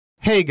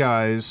Hey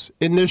guys,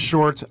 in this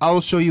short, I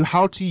will show you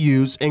how to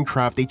use and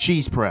craft a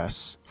cheese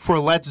press for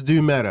Let's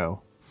Do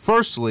Meadow.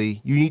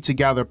 Firstly, you need to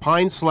gather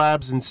pine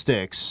slabs and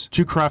sticks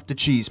to craft the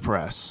cheese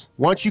press.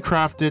 Once you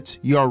craft it,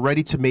 you are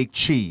ready to make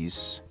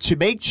cheese. To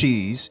make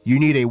cheese, you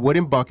need a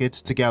wooden bucket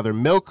to gather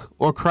milk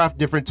or craft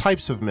different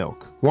types of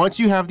milk. Once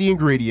you have the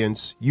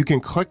ingredients, you can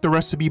click the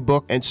recipe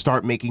book and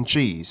start making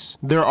cheese.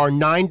 There are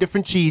 9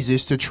 different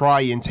cheeses to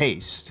try and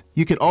taste.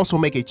 You can also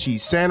make a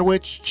cheese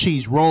sandwich,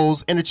 cheese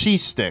rolls, and a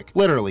cheese stick,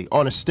 literally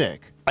on a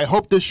stick. I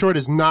hope this short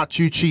is not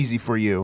too cheesy for you.